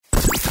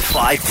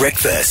5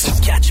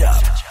 Breakfast. Catch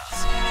up.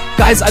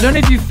 Guys, I don't know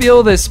if you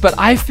feel this, but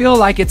I feel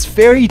like it's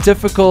very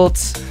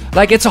difficult.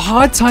 Like, it's a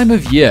hard time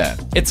of year.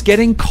 It's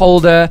getting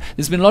colder.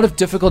 There's been a lot of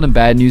difficult and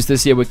bad news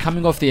this year. We're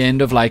coming off the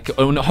end of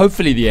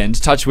hopefully the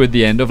end, touch wood,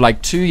 the end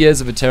of 2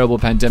 years of a terrible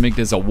pandemic.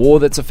 There's a war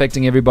that's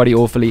affecting everybody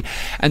awfully.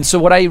 And so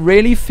what I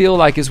really feel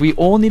like is we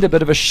all need a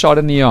bit of a shot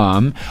in the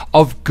arm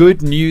of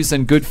good news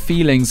and good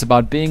feelings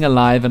about being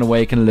alive and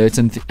awake and alert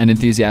and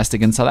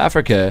enthusiastic in South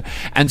Africa.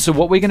 And so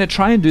what we're going to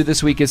try and do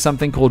this week is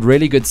something called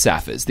Really Good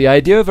SAFAS. The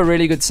idea of a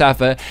Really Good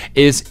SAFA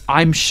is,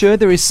 I'm sure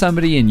there is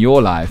somebody in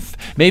your life,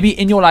 maybe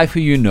in your life who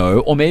you know,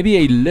 or maybe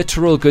a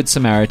literal good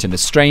Samaritan, a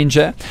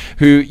stranger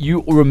who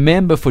you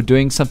remember for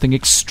doing something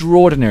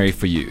extraordinary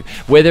for you,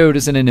 whether it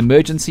is in an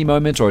emergency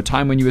moment or a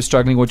time when you were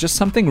struggling, or just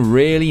something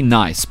really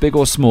nice, big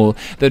or small,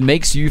 that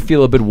makes you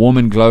feel a bit warm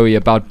and glowy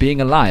about being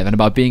alive and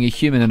about being a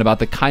human and about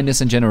the kindness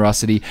and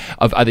generosity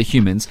of other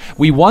humans.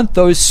 We want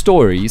those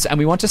stories and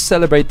we want to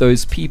celebrate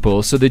those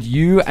people so that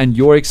you and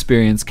your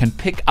experience can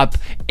pick up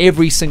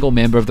every single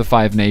member of the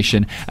Five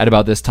Nation at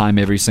about this time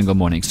every single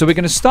morning. So we're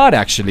going to start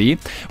actually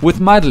with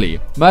Marli.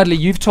 Marli,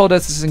 you've told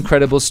us this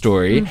incredible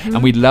story,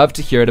 and we'd love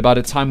to hear it about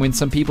a time when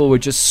some people were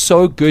just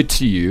so good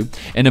to you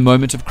in a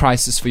moment of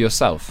crisis for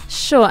yourself.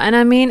 Sure, and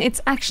I mean,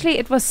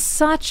 it was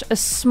such a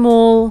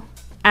small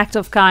act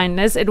of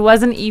kindness. It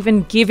wasn't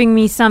even giving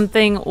me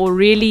something or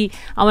really,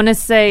 I want to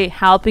say,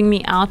 helping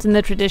me out in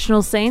the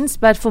traditional sense,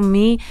 but for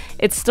me,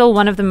 it's still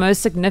one of the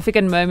most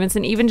significant moments,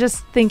 and even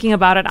just thinking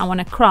about it, I want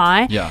to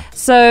cry. Yeah.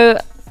 So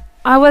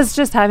I was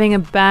just having a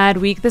bad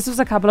week. This was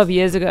a couple of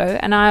years ago,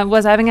 and I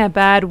was having a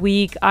bad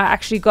week. I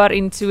actually got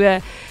into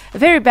a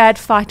very bad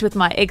fight with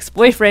my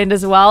ex-boyfriend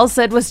as well.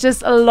 So it was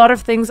just a lot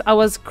of things. I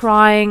was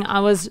crying.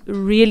 I was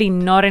really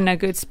not in a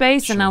good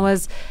space, and I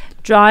was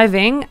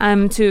driving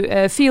to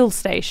a fuel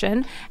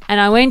station, and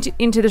I went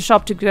into the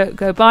shop to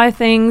go buy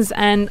things,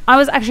 and I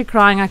was actually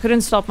crying. I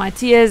couldn't stop my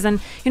tears, and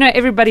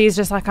everybody is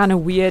just kind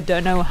of weird,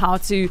 don't know how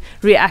to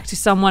react to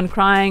someone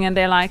crying, and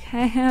they're like,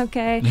 hey,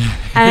 okay.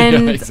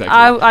 And Yeah, exactly.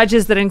 I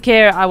just didn't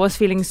care. I was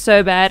feeling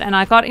so bad, and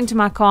I got into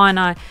my car, and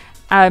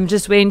I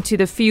just went to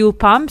the fuel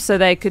pump so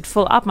they could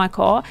fill up my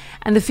car,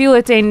 and the fuel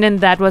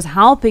attendant that was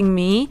helping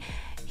me,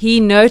 he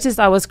noticed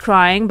I was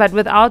crying, but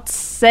without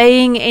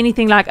saying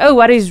anything like, oh,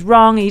 what is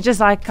wrong? He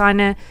just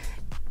kind of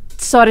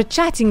started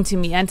chatting to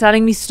me and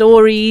telling me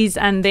stories.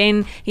 And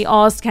then he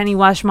asked, can he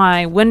wash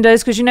my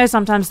windows? Because,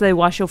 sometimes they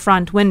wash your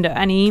front window.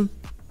 And he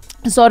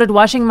started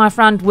washing my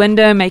front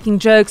window, making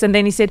jokes. And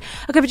then he said,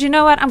 okay, but you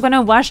know what? I'm going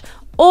to wash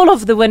all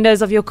of the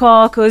windows of your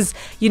car because,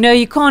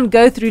 you can't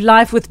go through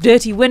life with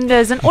dirty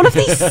windows, and all of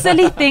these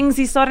silly things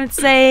he started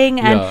saying.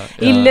 And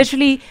he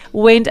literally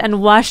went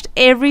and washed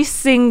every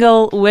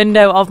single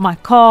window of my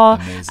car.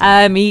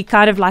 Amazing. He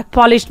kind of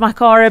polished my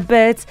car a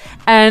bit,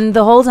 and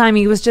the whole time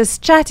he was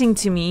just chatting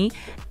to me.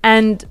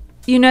 And,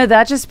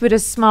 that just put a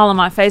smile on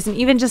my face. And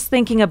even just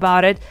thinking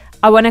about it,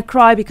 I want to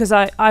cry because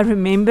I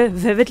remember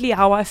vividly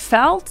how I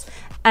felt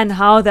and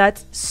how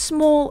that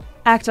small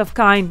act of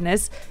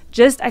kindness,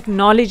 just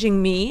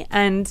acknowledging me,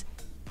 and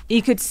he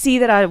could see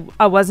that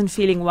I wasn't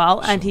feeling well,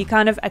 and he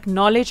kind of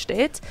acknowledged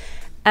it,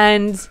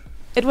 and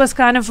it was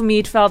kind of, for me,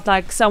 it felt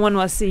like someone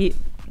was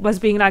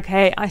being like,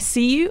 hey, I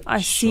see you, I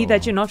see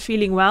that you're not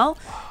feeling well,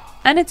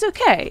 and it's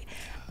okay.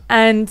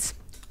 And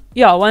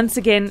once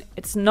again,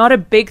 it's not a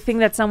big thing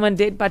that someone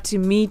did, but to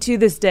me, to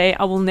this day,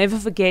 I will never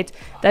forget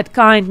that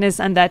kindness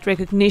and that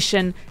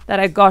recognition that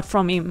I got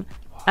from him,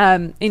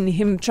 in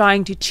him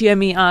trying to cheer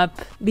me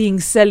up, being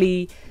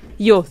silly.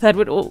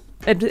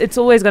 It's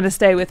always going to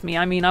stay with me.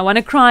 I mean, I want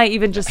to cry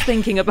even just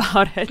thinking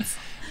about it.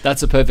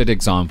 That's a perfect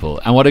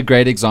example. And what a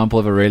great example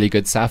of a really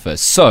good SAFA.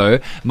 So,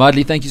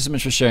 Marli, thank you so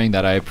much for sharing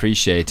that. I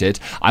appreciate it.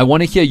 I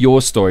want to hear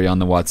your story on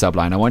the WhatsApp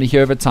line. I want to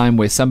hear of a time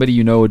where somebody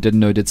you know or didn't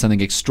know did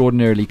something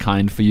extraordinarily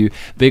kind for you,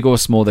 big or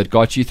small, that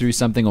got you through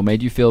something or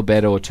made you feel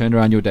better or turned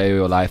around your day or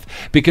your life.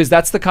 Because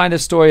that's the kind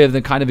of story of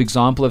the kind of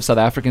example of South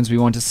Africans we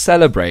want to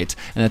celebrate.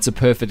 And that's a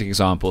perfect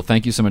example.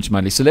 Thank you so much,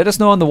 Marli. So let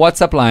us know on the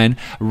WhatsApp line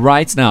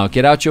right now.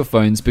 Get out your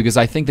phones, because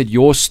I think that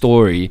your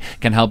story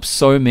can help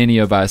so many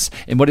of us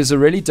in what is a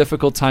really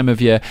difficult time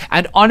of year,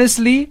 and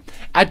honestly,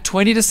 at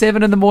 20 to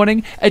 7 in the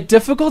morning, a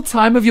difficult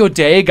time of your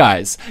day,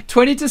 guys.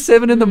 20 to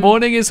 7 in the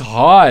morning is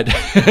hard.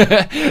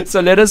 So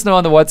let us know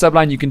on the WhatsApp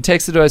line. You can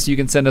text it to us, you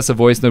can send us a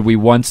voice note. We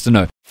want to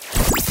know.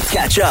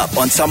 Catch up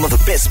on some of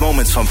the best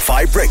moments from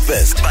 5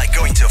 Breakfast by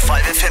going to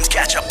 5FM's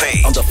catch-up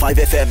page on the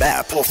 5FM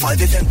app or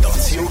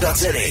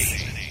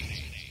 5FM.co.za.